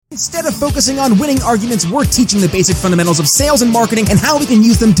Instead of focusing on winning arguments, we're teaching the basic fundamentals of sales and marketing and how we can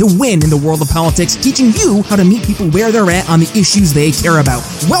use them to win in the world of politics, teaching you how to meet people where they're at on the issues they care about.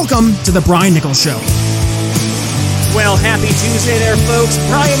 Welcome to The Brian Nichols Show. Well, happy Tuesday there, folks.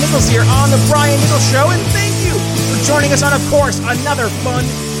 Brian Nichols here on The Brian Nichols Show, and thank you for joining us on, of course, another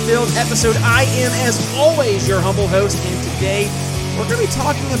fun-filled episode. I am, as always, your humble host, and today we're going to be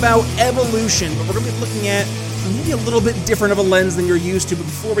talking about evolution, but we're going to be looking at maybe a little bit different of a lens than you're used to. But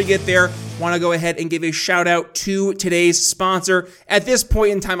before we get there, I want to go ahead and give a shout out to today's sponsor. At this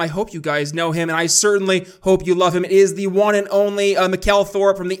point in time, I hope you guys know him, and I certainly hope you love him. It is the one and only Mikkel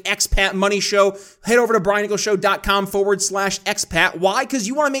Thorup from the Expat Money Show. Head over to briannicholsshow.com/expat. Why? Because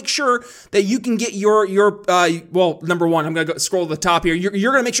you want to make sure that you can get your well, number one, I'm going to scroll to the top here.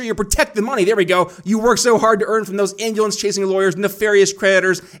 You're going to make sure you protect the money. There we go. You work so hard to earn from those ambulance-chasing lawyers, nefarious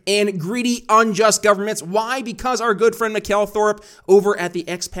creditors, and greedy, unjust governments. Why? Because our good friend Mikkel Thorup over at the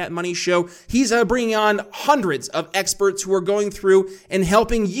Expat Money Show, he's bringing on hundreds of experts who are going through and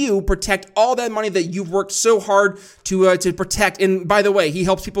helping you protect all that money that you've worked so hard to protect. And by the way, he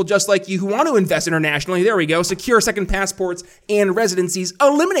helps people just like you who want to invest internationally. There we go. Secure second passports and residencies,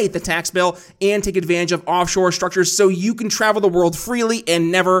 eliminate the tax bill, and take advantage of offshore structures so you can travel the world freely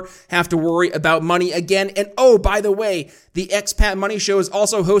and never have to worry about money again. And oh, by the way, the Expat Money Show is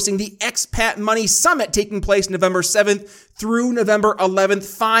also hosting the Expat Money Summit taking place November 7th through November 11th.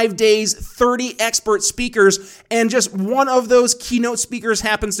 5 days, 30 expert speakers, and just one of those keynote speakers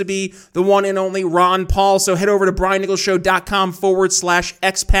happens to be the one and only Ron Paul. So head over to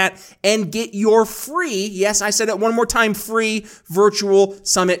briannicholsshow.com/expat and get your free, yes, I said it one more time, free virtual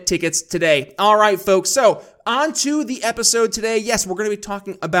summit tickets today. All right, folks. So on to the episode today. Yes, we're going to be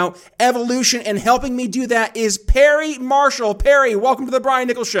talking about evolution, and helping me do that is Perry Marshall. Perry, welcome to the Brian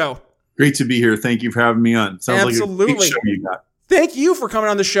Nichols Show. Great to be here. Thank you for having me on. Sounds Absolutely. Like a great show you got. Thank you for coming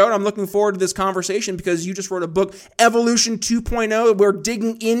on the show, and I'm looking forward to this conversation because you just wrote a book, Evolution 2.0. We're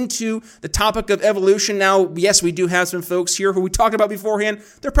digging into the topic of evolution. Now, yes, we do have some folks here who we talked about beforehand.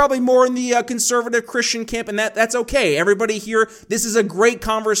 They're probably more in the conservative Christian camp, and that's okay. Everybody here, this is a great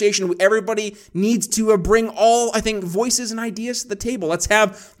conversation. Everybody needs to bring all, I think, voices and ideas to the table. Let's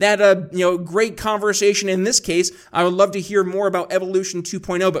have that great conversation. In this case, I would love to hear more about Evolution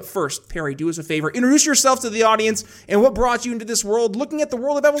 2.0. But first, Perry, do us a favor. Introduce yourself to the audience and what brought you into this world, looking at the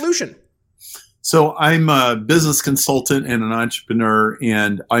world of evolution. So I'm a business consultant and an entrepreneur,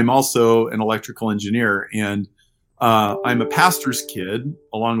 and I'm also an electrical engineer. And I'm a pastor's kid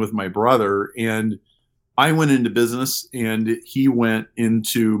along with my brother. And I went into business and he went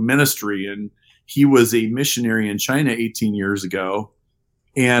into ministry. And he was a missionary in China 18 years ago.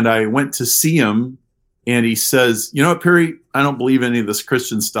 And I went to see him, and he says, you know what, Perry, I don't believe any of this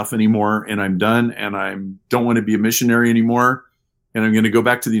Christian stuff anymore, and I'm done, and I don't want to be a missionary anymore, and I'm going to go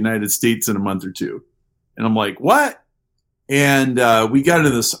back to the United States in a month or two. And I'm like, what? And we got into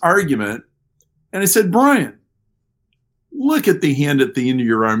this argument, and I said, Brian, look at the hand at the end of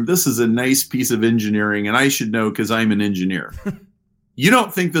your arm. This is a nice piece of engineering, and I should know because I'm an engineer. You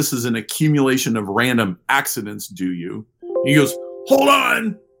don't think this is an accumulation of random accidents, do you? He goes, hold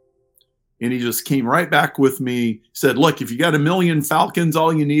on. And he just came right back with me, said, look, if you got 1 million falcons,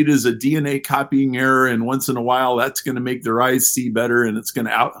 all you need is a DNA copying error. And once in a while, that's going to make their eyes see better, and it's going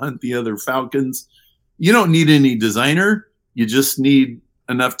to outhunt the other falcons. You don't need any designer. You just need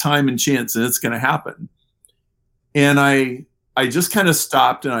enough time and chance, and it's going to happen. And I just kind of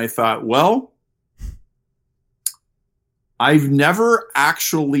stopped, and I thought, well, I've never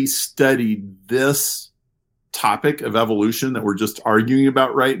actually studied this topic of evolution that we're just arguing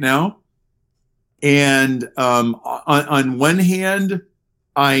about right now. And on one hand,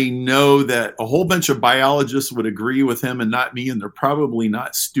 I know that a whole bunch of biologists would agree with him and not me, and they're probably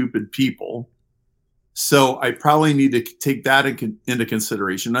not stupid people. So I probably need to take that into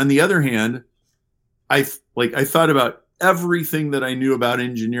consideration. On the other hand, I thought about everything that I knew about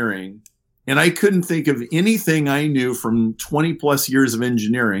engineering, and I couldn't think of anything I knew from 20 plus years of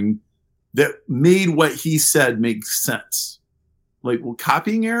engineering that made what he said make sense. Like, well,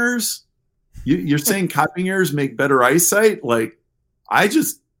 copying errors? You're saying copying errors make better eyesight? Like, I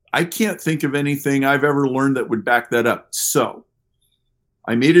can't think of anything I've ever learned that would back that up. So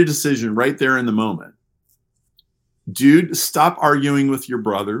I made a decision right there in the moment. Dude, stop arguing with your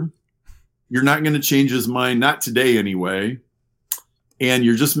brother. You're not going to change his mind, not today anyway. And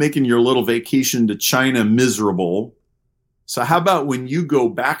you're just making your little vacation to China miserable. So how about when you go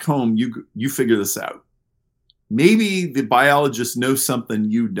back home, you figure this out? Maybe the biologist knows something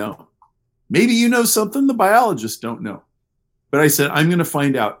you don't. Maybe you know something the biologists don't know. But I said, I'm going to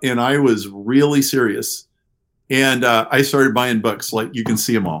find out. And I was really serious. And I started buying books. Like, you can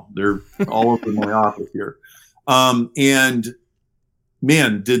see them all. They're all over my office here. And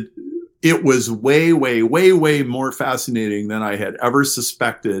man, it was way, way, way, way more fascinating than I had ever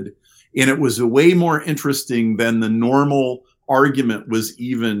suspected. And it was way more interesting than the normal argument was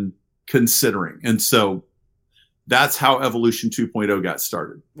even considering. And so that's how Evolution 2.0 got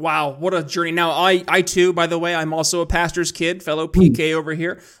started. Wow, what a journey. Now, I too, by the way, I'm also a pastor's kid, fellow PK over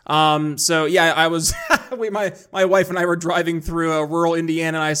here. So yeah, I was, my wife and I were driving through rural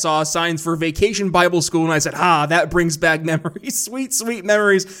Indiana, and I saw signs for Vacation Bible School, and I said, that brings back memories, sweet, sweet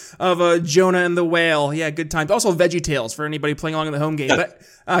memories of Jonah and the whale. Yeah, good times. Also VeggieTales for anybody playing along in the home game. But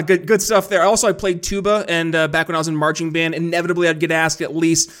good stuff there. Also, I played tuba, and back when I was in marching band, inevitably I'd get asked at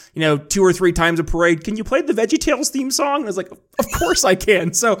least 2 or 3 times a parade, can you play the VeggieTales theme song? And I was like, of course I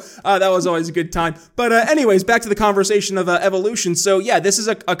can. So that was always a good time. But anyways, back to the conversation of evolution. So yeah, this is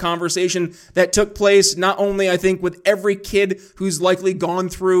a conversation that took place not only, I think, with every kid who's likely gone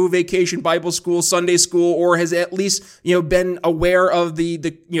through Vacation Bible School, Sunday school, or has at least been aware of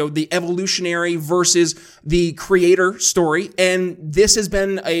the evolutionary versus the creator story. And this has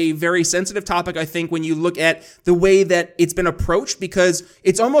been a very sensitive topic, I think, when you look at the way that it's been approached, because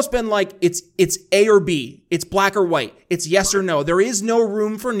it's almost been like it's A or B, it's black or white, it's yes or no. There is no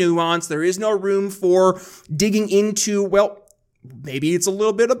room for nuance. There is no room for digging into, well, maybe it's a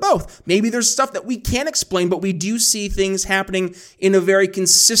little bit of both. Maybe there's stuff that we can't explain, but we do see things happening in a very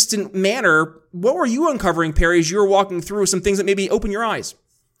consistent manner. What were you uncovering, Perry, as you were walking through some things that maybe open your eyes?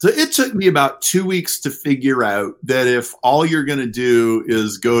 So it took me about 2 weeks to figure out that if all you're going to do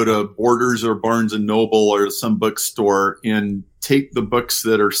is go to Borders or Barnes and Noble or some bookstore and take the books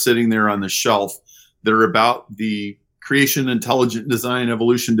that are sitting there on the shelf that are about the creation, intelligent design,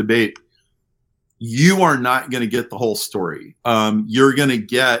 evolution debate, you are not going to get the whole story. You're going to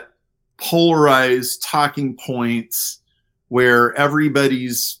get polarized talking points where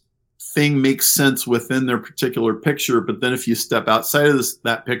everybody's thing makes sense within their particular picture. But then if you step outside of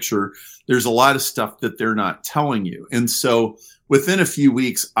that picture, there's a lot of stuff that they're not telling you. And so within a few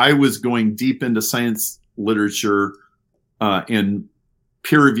weeks, I was going deep into science literature and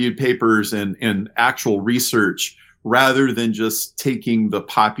peer-reviewed papers and actual research, rather than just taking the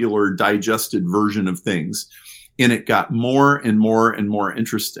popular digested version of things. And it got more and more and more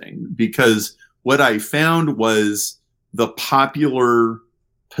interesting, because what I found was the popular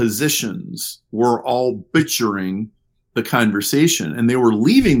positions were all butchering the conversation, and they were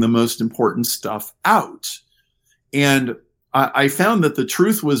leaving the most important stuff out. And I found that the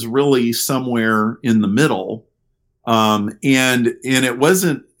truth was really somewhere in the middle. And it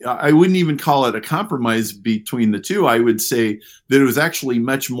wasn't, I wouldn't even call it a compromise between the two. I would say that it was actually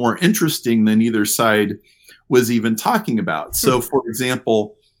much more interesting than either side was even talking about. So, for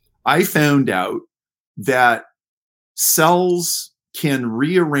example, I found out that cells can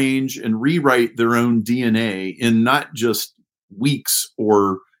rearrange and rewrite their own DNA in not just weeks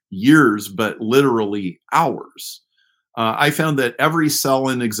or years, but literally hours. I found that every cell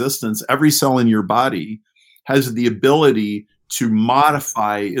in existence, every cell in your body, has the ability to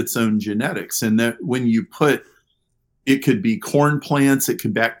modify its own genetics. And that when you put, it could be corn plants, it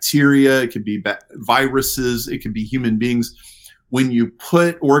could be bacteria, it could be viruses, it could be human beings. When you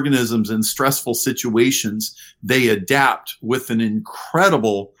put organisms in stressful situations, they adapt with an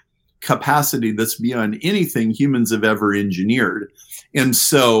incredible capacity that's beyond anything humans have ever engineered. And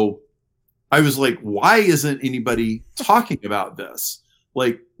so I was like, why isn't anybody talking about this?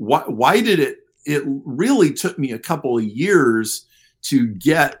 Like, why did it really took me a couple of years to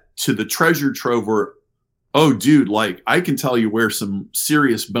get to the treasure trove where, oh, dude, like, I can tell you where some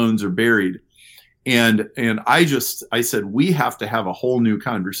serious bones are buried. And I said, we have to have a whole new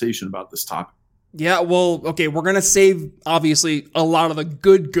conversation about this topic. Yeah, well, okay, we're going to save, obviously, a lot of the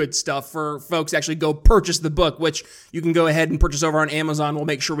good stuff for folks to actually go purchase the book, which you can go ahead and purchase over on Amazon. We'll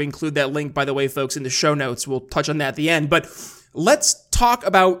make sure we include that link, by the way, folks, in the show notes. We'll touch on that at the end. But let's talk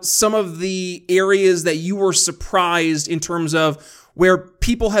about some of the areas that you were surprised in terms of where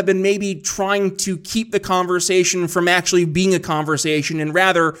people have been maybe trying to keep the conversation from actually being a conversation and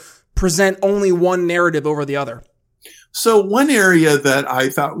rather present only one narrative over the other. So one area that I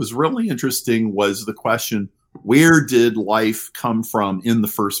thought was really interesting was the question, where did life come from in the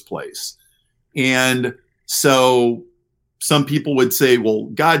first place? And so some people would say, well,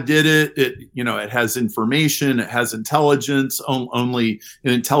 God did it. It has information, it has intelligence, only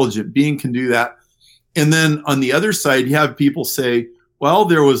an intelligent being can do that. And then on the other side, you have people say, well,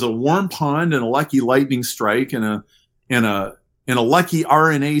 there was a warm pond and a lucky lightning strike and a lucky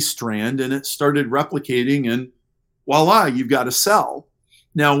RNA strand, and it started replicating, and voila, you've got a cell.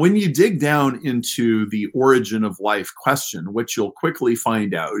 Now, when you dig down into the origin of life question, what you'll quickly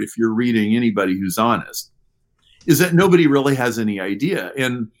find out if you're reading anybody who's honest is that nobody really has any idea.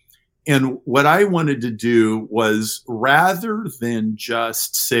 And what I wanted to do was, rather than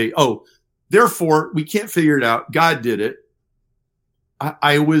just say, oh, therefore we can't figure it out, God did it.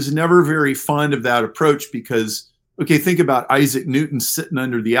 I was never very fond of that approach because, okay, think about Isaac Newton sitting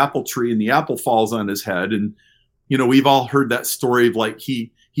under the apple tree and the apple falls on his head. And, we've all heard that story of like,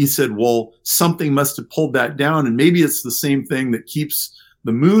 he said, well, something must have pulled that down. And maybe it's the same thing that keeps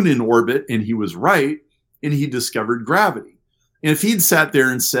the moon in orbit. And he was right. And he discovered gravity. And if he'd sat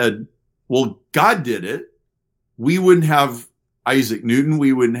there and said, well, God did it, we wouldn't have Isaac Newton.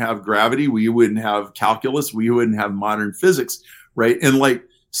 We wouldn't have gravity. We wouldn't have calculus. We wouldn't have modern physics. Right. And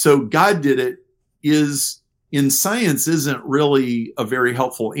so God did it in science isn't really a very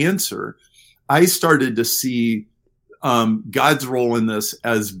helpful answer. I started to see God's role in this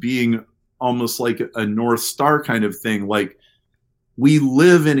as being almost like a North Star kind of thing. Like, we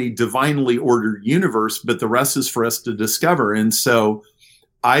live in a divinely ordered universe, but the rest is for us to discover. And so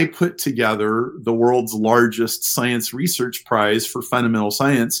I put together the world's largest science research prize for fundamental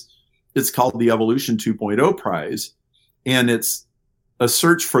science. It's called the Evolution 2.0 Prize. And it's a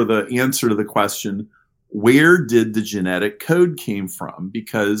search for the answer to the question, where did the genetic code came from?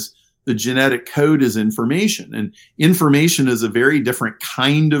 Because the genetic code is information, and information is a very different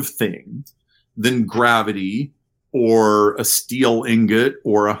kind of thing than gravity or a steel ingot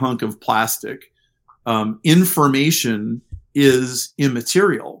or a hunk of plastic. Information is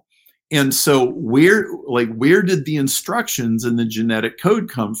immaterial. And so where did the instructions in the genetic code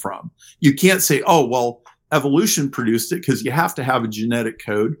come from? You can't say, oh, well, evolution produced it, because you have to have a genetic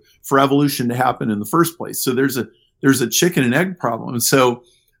code for evolution to happen in the first place. So there's a chicken and egg problem. And so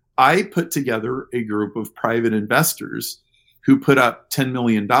I put together a group of private investors who put up $10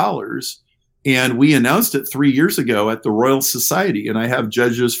 million, and we announced it 3 years ago at the Royal Society. And I have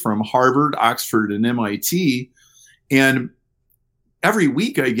judges from Harvard, Oxford, and MIT. And every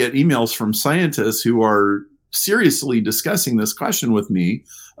week I get emails from scientists who are seriously discussing this question with me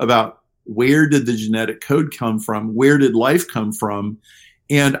about, where did the genetic code come from? Where did life come from?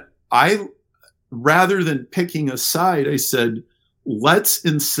 And rather than picking a side, I said, let's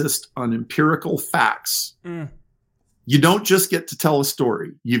insist on empirical facts. You don't just get to tell a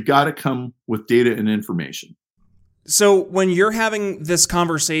story. You've got to come with data and information. So when you're having this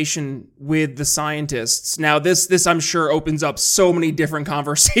conversation with the scientists, now this I'm sure opens up so many different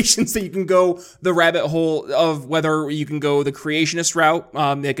conversations that you can go the rabbit hole of, whether you can go the creationist route.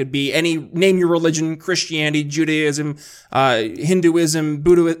 It could be name your religion: Christianity, Judaism, Hinduism,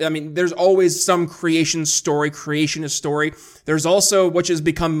 Buddhism. I mean, there's always some creationist story. There's also, which has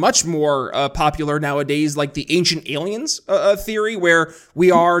become much more popular nowadays, like the ancient aliens theory, where we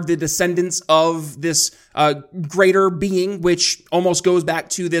are the descendants of this greater being, which almost goes back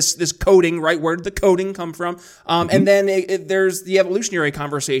to this coding, right? Where did the coding come from? And then there's the evolutionary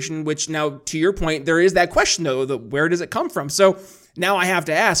conversation, which now, to your point, there is that question though, where does it come from? So now I have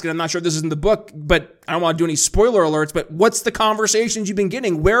to ask, and I'm not sure this is in the book, but I don't want to do any spoiler alerts, but what's the conversations you've been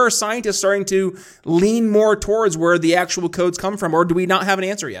getting? Where are scientists starting to lean more towards where the actual codes come from, or do we not have an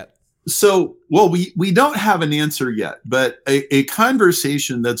answer yet? So, well, we don't have an answer yet, but a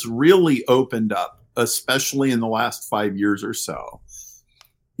conversation that's really opened up, especially in the last 5 years or so,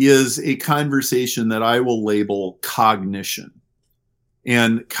 is a conversation that I will label cognition.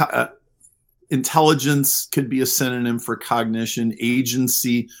 And intelligence could be a synonym for cognition,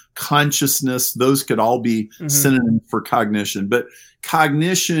 agency, consciousness, those could all be synonyms for cognition. But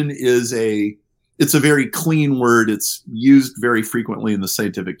cognition it's a very clean word. It's used very frequently in the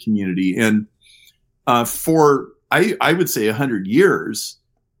scientific community. And for, I would say 100 years,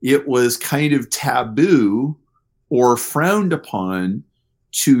 it was kind of taboo or frowned upon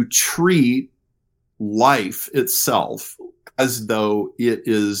to treat life itself as though it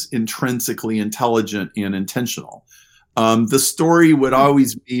is intrinsically intelligent and intentional. The story would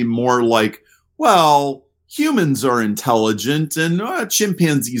always be more like, well, humans are intelligent and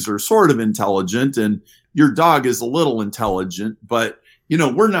chimpanzees are sort of intelligent and your dog is a little intelligent, but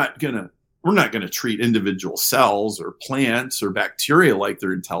we're not going to treat individual cells or plants or bacteria like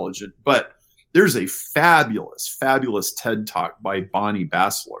they're intelligent. But there's a fabulous, fabulous TED Talk by Bonnie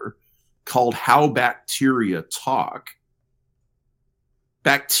Bassler called How Bacteria Talk.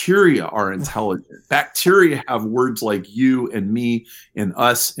 Bacteria are intelligent. Bacteria have words like you and me and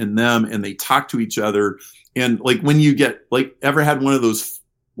us and them, and they talk to each other. And like when you get ever had one of those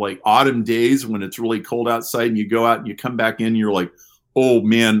like autumn days when it's really cold outside and you go out and you come back in and you're like, oh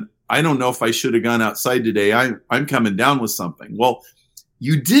man, I don't know if I should have gone outside today. I'm coming down with something. Well,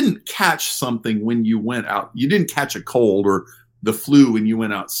 you didn't catch something when you went out. You didn't catch a cold or the flu when you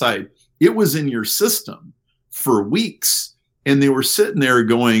went outside. It was in your system for weeks. And they were sitting there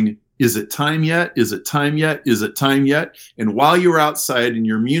going, is it time yet? Is it time yet? Is it time yet? And while you were outside and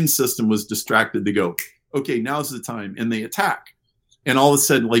your immune system was distracted, they go, okay, now's the time. And they attack. And all of a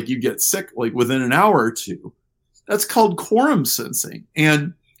sudden, like, you get sick, like within an hour or two. That's called quorum sensing.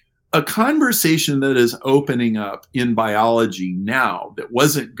 And a conversation that is opening up in biology now that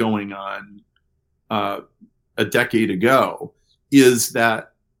wasn't going on a decade ago is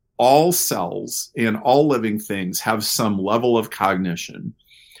that all cells and all living things have some level of cognition,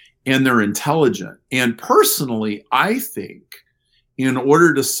 and they're intelligent. And personally, I think in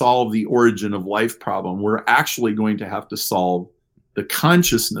order to solve the origin of life problem, we're actually going to have to solve the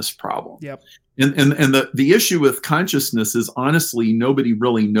consciousness problem. Yep. And the issue with consciousness is, honestly, nobody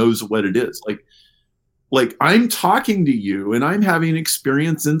really knows what it is. Like I'm talking to you and I'm having an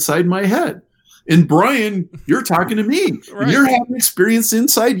experience inside my head. And Brian, you're talking to me. Right. And you're having experience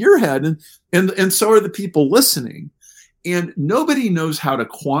inside your head. And so are the people listening. And nobody knows how to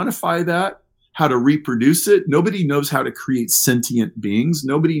quantify that, how to reproduce it. Nobody knows how to create sentient beings.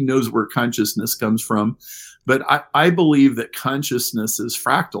 Nobody knows where consciousness comes from. But I believe that consciousness is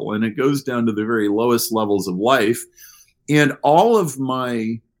fractal, and it goes down to the very lowest levels of life. And all of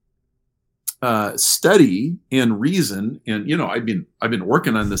my study and reason, and I've been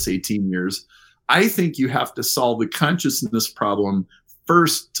working on this 18 years. I think you have to solve the consciousness problem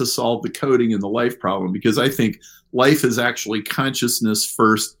first to solve the coding and the life problem, because I think life is actually consciousness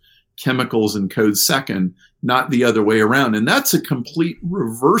first, chemicals and code second, not the other way around. And that's a complete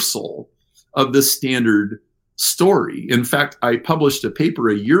reversal of the standard story. In fact, I published a paper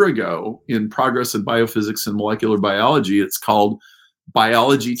a year ago in Progress in Biophysics and Molecular Biology. It's called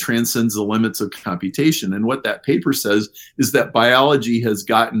Biology Transcends the Limits of Computation. And what that paper says is that biology has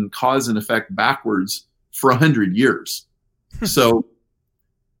gotten cause and effect backwards for 100 years. So,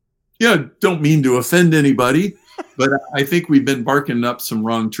 don't mean to offend anybody, but I think we've been barking up some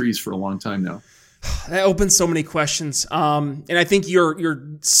wrong trees for a long time now. That opens so many questions, and I think you're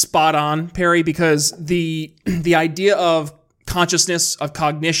spot on, Perry, because the idea of consciousness, of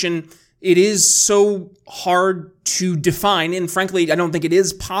cognition, it is so hard to define, and frankly, I don't think it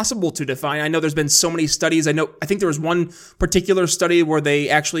is possible to define. I know there's been so many studies. I think there was one particular study where they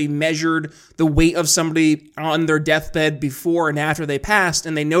actually measured the weight of somebody on their deathbed before and after they passed,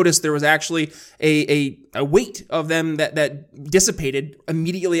 and they noticed there was actually a weight of them that dissipated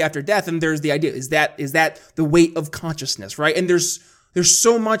immediately after death. And there's the idea, is that the weight of consciousness, right? And there's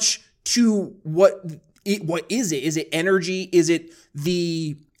so much to what is it? Is it energy? Is it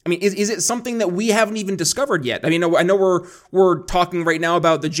is it something that we haven't even discovered yet? I know we're talking right now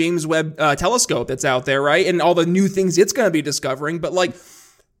about the James Webb telescope that's out there, right? And all the new things it's going to be discovering. But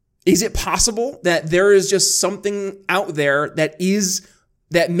is it possible that there is just something out there that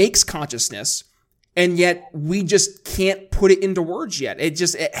makes consciousness, and yet we just can't put it into words yet? It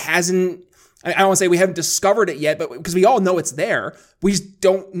hasn't. I don't want to say we haven't discovered it yet, but because we all know it's there, we just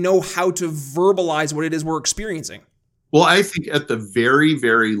don't know how to verbalize what it is we're experiencing. Well, I think at the very,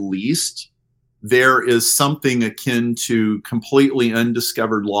 very least, there is something akin to completely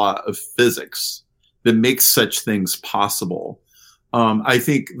undiscovered law of physics that makes such things possible. I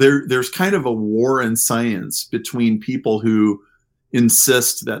think there's kind of a war in science between people who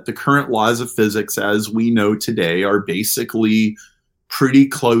insist that the current laws of physics as we know today are basically pretty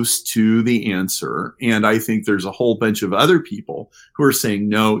close to the answer. And I think there's a whole bunch of other people who are saying,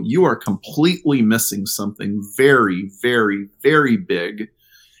 no, you are completely missing something very, very, very big.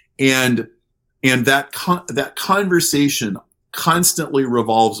 And that conversation constantly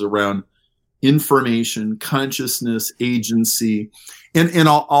revolves around information, consciousness, agency. And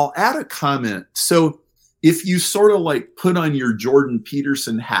I'll add a comment. So if you sort of put on your Jordan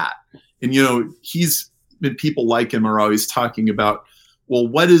Peterson hat, and people like him are always talking about, well,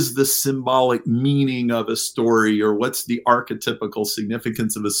 what is the symbolic meaning of a story, or what's the archetypical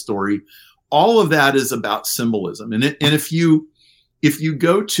significance of a story? All of that is about symbolism. And if you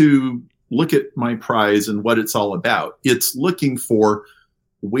go to look at my prize and what it's all about, it's looking for,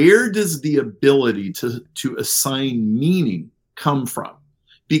 where does the ability to assign meaning come from?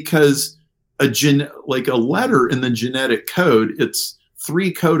 Because a letter in the genetic code, it's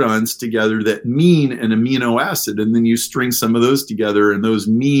 3 codons together that mean an amino acid, and then you string some of those together, and those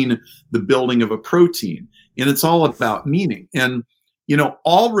mean the building of a protein. And it's all about meaning. And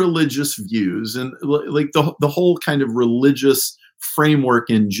all religious views and the whole kind of religious framework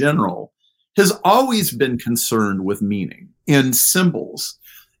in general has always been concerned with meaning and symbols.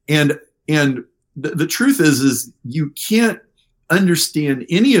 And the truth is you can't understand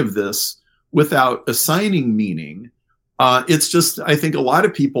any of this without assigning meaning. It's just, I think a lot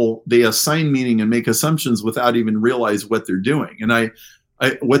of people, they assign meaning and make assumptions without even realize what they're doing. And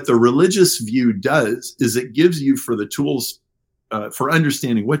what the religious view does is it gives you for the tools for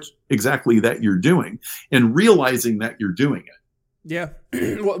understanding what exactly that you're doing and realizing that you're doing it. Yeah.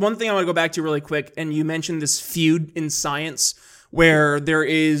 Well, one thing I want to go back to really quick, and you mentioned this feud in science where there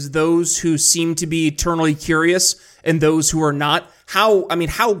is those who seem to be eternally curious and those who are not. How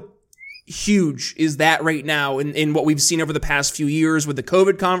huge is that right now in what we've seen over the past few years with the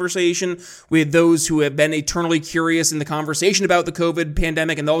COVID conversation, with those who have been eternally curious in the conversation about the COVID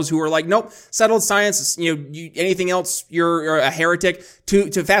pandemic and those who are like, nope, settled science, anything else, you're a heretic. To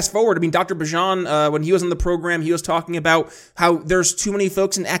fast forward, I mean, Dr. Bajan, when he was on the program, he was talking about how there's too many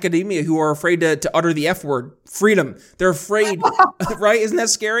folks in academia who are afraid to utter the F word, freedom. They're afraid, right? Isn't that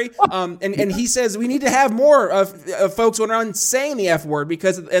scary? And he says we need to have more of folks going around saying the F word,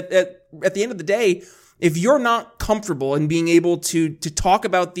 because at the end of the day, if you're not comfortable in being able to talk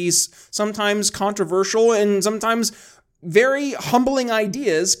about these sometimes controversial and sometimes very humbling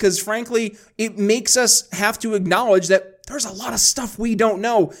ideas, because frankly, it makes us have to acknowledge that there's a lot of stuff we don't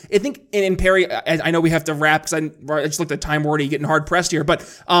know. I think, and Perry, I know we have to wrap because I just looked at time, we're already getting hard pressed here, but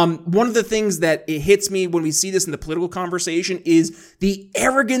one of the things that it hits me when we see this in the political conversation is the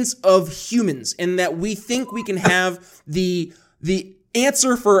arrogance of humans, and that we think we can have the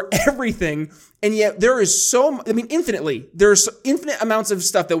answer for everything, and yet there is there's infinite amounts of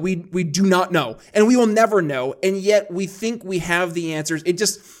stuff that we do not know, and we will never know, and yet we think we have the answers.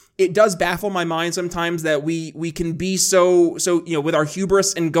 It does baffle my mind sometimes that we can be so with our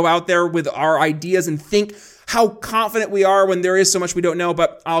hubris and go out there with our ideas and think how confident we are when there is so much we don't know.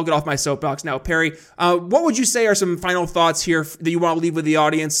 But I'll get off my soapbox now. Perry, what would you say are some final thoughts here that you want to leave with the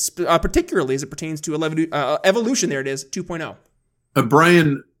audience, particularly as it pertains to evolution? There it is, 2.0.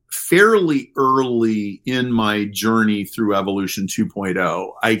 Brian, fairly early in my journey through Evolution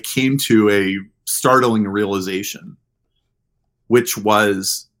 2.0, I came to a startling realization, which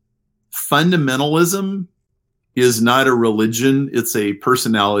was fundamentalism is not a religion, it's a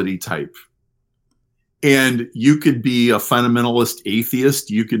personality type. And you could be a fundamentalist atheist,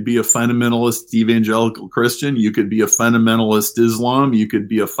 you could be a fundamentalist evangelical Christian, you could be a fundamentalist Islam, you could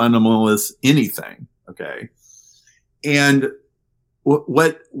be a fundamentalist anything, okay? And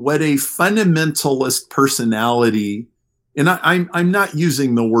what a fundamentalist personality, and I'm not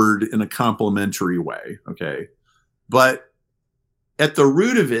using the word in a complimentary way, okay? But at the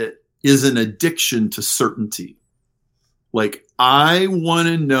root of it is an addiction to certainty. Like, I want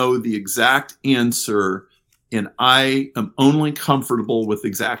to know the exact answer, and I am only comfortable with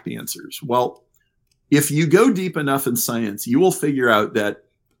exact answers. Well, if you go deep enough in science, you will figure out that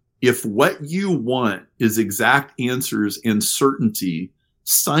if what you want is exact answers and certainty,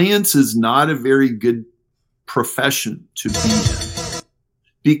 science is not a very good profession to be in.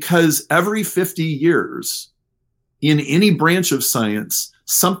 Because every 50 years, in any branch of science,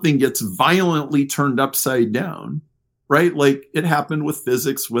 something gets violently turned upside down, right? Like it happened with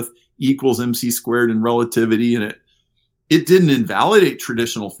physics with E equals mc squared and relativity, and it didn't invalidate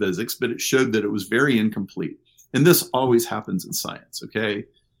traditional physics, but it showed that it was very incomplete. And this always happens in science, okay?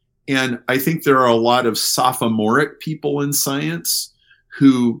 And I think there are a lot of sophomoric people in science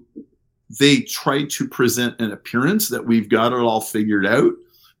who they try to present an appearance that we've got it all figured out,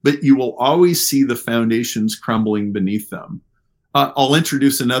 but you will always see the foundations crumbling beneath them. I'll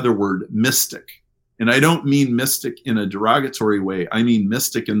introduce another word, mystic. And I don't mean mystic in a derogatory way. I mean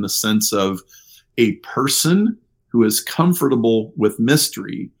mystic in the sense of a person who is comfortable with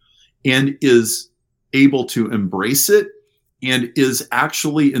mystery and is able to embrace it and is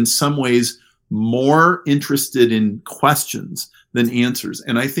actually in some ways more interested in questions than answers.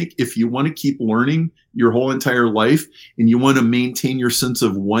 And I think if you want to keep learning your whole entire life and you want to maintain your sense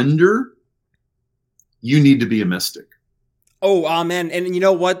of wonder, you need to be a mystic. Oh, amen. And you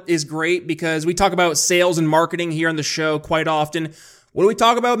know what is great? Because we talk about sales and marketing here on the show quite often. What do we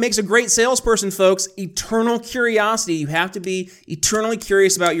talk about? Makes a great salesperson, folks. Eternal curiosity. You have to be eternally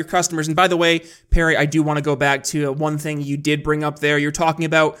curious about your customers. And by the way, Perry, I do want to go back to one thing you did bring up there. You're talking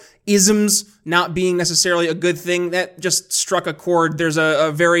about isms not being necessarily a good thing. That just struck a chord. There's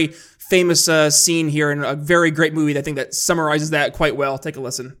a very famous scene here in a very great movie that I think that summarizes that quite well. Take a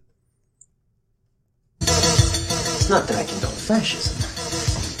listen. It's not that I condone fascism,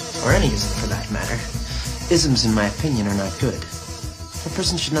 or any ism for that matter. Isms, in my opinion, are not good. A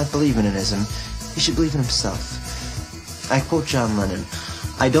person should not believe in an ism. He should believe in himself. I quote John Lennon,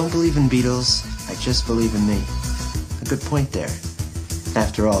 "I don't believe in Beatles, I just believe in me." A good point there.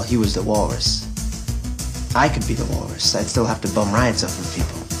 After all, he was the walrus. I could be the walrus. I'd still have to bum rides off of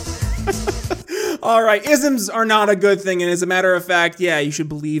people. All right, isms are not a good thing, and as a matter of fact, yeah, you should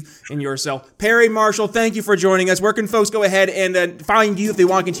believe in yourself. Perry Marshall, thank you for joining us. Where can folks go ahead and find you if they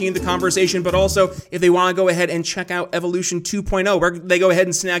want to continue the conversation, but also if they want to go ahead and check out Evolution 2.0, where can they go ahead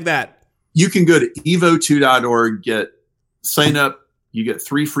and snag that? You can go to evo2.org, sign up. You get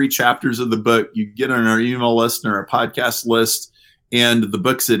 3 free chapters of the book. You get on our email list and our podcast list, and the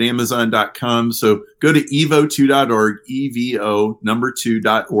book's at amazon.com. So go to evo2.org,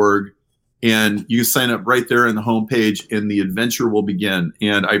 EVO2.org. And you can sign up right there on the homepage, and the adventure will begin.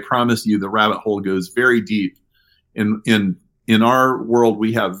 And I promise you, the rabbit hole goes very deep. In our world,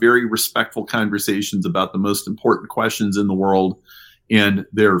 we have very respectful conversations about the most important questions in the world, and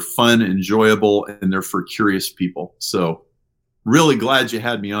they're fun, enjoyable, and they're for curious people. So really glad you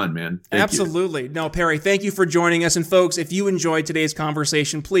had me on, man. Thank Absolutely. you. No, Perry, thank you for joining us. And folks, if you enjoyed today's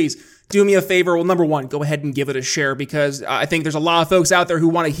conversation, please do me a favor. Well, number one, go ahead and give it a share, because I think there's a lot of folks out there who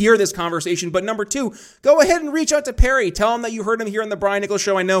want to hear this conversation. But number two, go ahead and reach out to Perry. Tell him that you heard him here on the Brian Nichols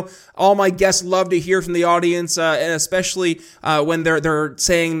Show. I know all my guests love to hear from the audience, and especially when they're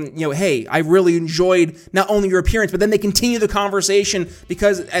saying, hey, I really enjoyed not only your appearance, but then they continue the conversation,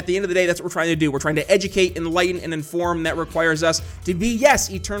 because at the end of the day, that's what we're trying to do. We're trying to educate, enlighten, and inform. That requires us to be, yes,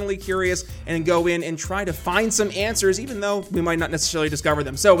 eternally curious and go in and try to find some answers, even though we might not necessarily discover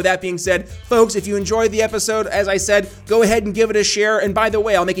them. So with that being said, folks, if you enjoyed the episode, as I said, go ahead and give it a share. And by the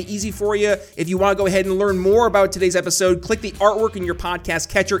way, I'll make it easy for you. If you want to go ahead and learn more about today's episode, click the artwork in your podcast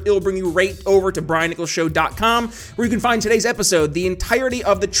catcher. It'll bring you right over to briannicholsshow.com, where you can find today's episode, the entirety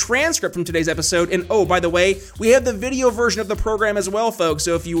of the transcript from today's episode. And oh, by the way, we have the video version of the program as well, folks.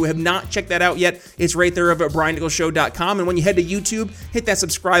 So if you have not checked that out yet, it's right there over at briannicholsshow.com. And when you head to YouTube, hit that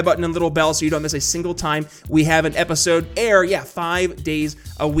subscribe button and little bell so you don't miss a single time we have an episode air. 5 days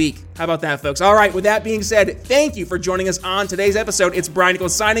a week. How about that, folks? All right, with that being said, thank you for joining us on today's episode. It's Brian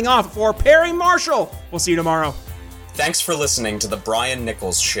Nichols signing off for Perry Marshall. We'll see you tomorrow. Thanks for listening to The Brian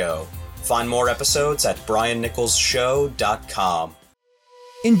Nichols Show. Find more episodes at briannicholsshow.com.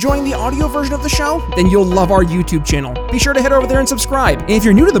 Enjoying the audio version of the show? Then you'll love our YouTube channel. Be sure to head over there and subscribe. And if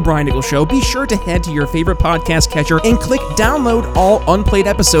you're new to The Brian Nichols Show, be sure to head to your favorite podcast catcher and click download all unplayed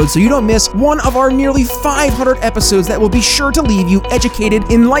episodes so you don't miss one of our nearly 500 episodes that will be sure to leave you educated,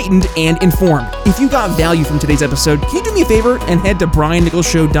 enlightened, and informed. If you got value from today's episode, can you do me a favor and head to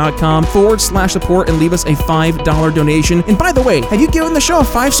briannicholsshow.com/support and leave us a $5 donation? And by the way, have you given the show a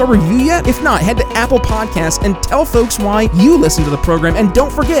 5-star review yet? If not, head to Apple Podcasts and tell folks why you listen to the program, and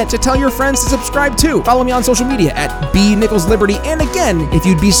don't forget to tell your friends to subscribe too. Follow me on social media at @BNicholsLiberty. And again, if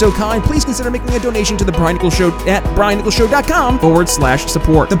you'd be so kind, please consider making a donation to The Brian Nichols Show at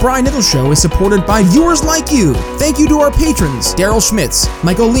briannicholsshow.com/support. The Brian Nichols Show is supported by viewers like you. Thank you to our patrons, Daryl Schmitz,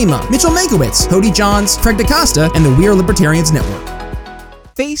 Michael Lima, Mitchell Mankiewicz, Cody Johns, Craig DaCosta, and the We Are Libertarians Network.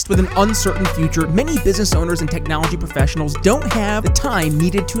 Faced with an uncertain future, many business owners and technology professionals don't have the time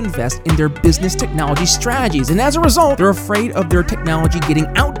needed to invest in their business technology strategies, and as a result, they're afraid of their technology getting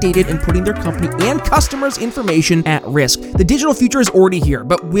outdated and putting their company and customers' information at risk. The digital future is already here,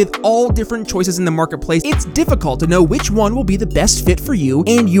 but with all different choices in the marketplace, it's difficult to know which one will be the best fit for you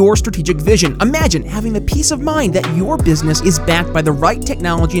and your strategic vision. Imagine having the peace of mind that your business is backed by the right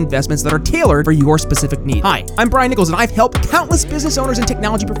technology investments that are tailored for your specific needs. Hi, I'm Brian Nichols, and I've helped countless business owners and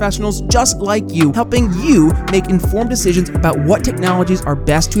technology professionals just like you, helping you make informed decisions about what technologies are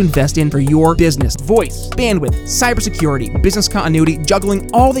best to invest in for your business. Voice, bandwidth, cybersecurity, business continuity, juggling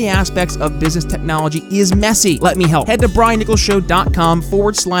all the aspects of business technology is messy. Let me help. Head to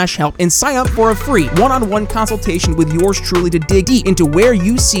briannicholsshow.com/help and sign up for a free one-on-one consultation with yours truly to dig deep into where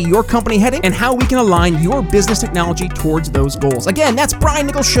you see your company heading and how we can align your business technology towards those goals. Again, that's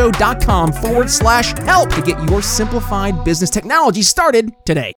briannicholsshow.com/help to get your simplified business technology started today.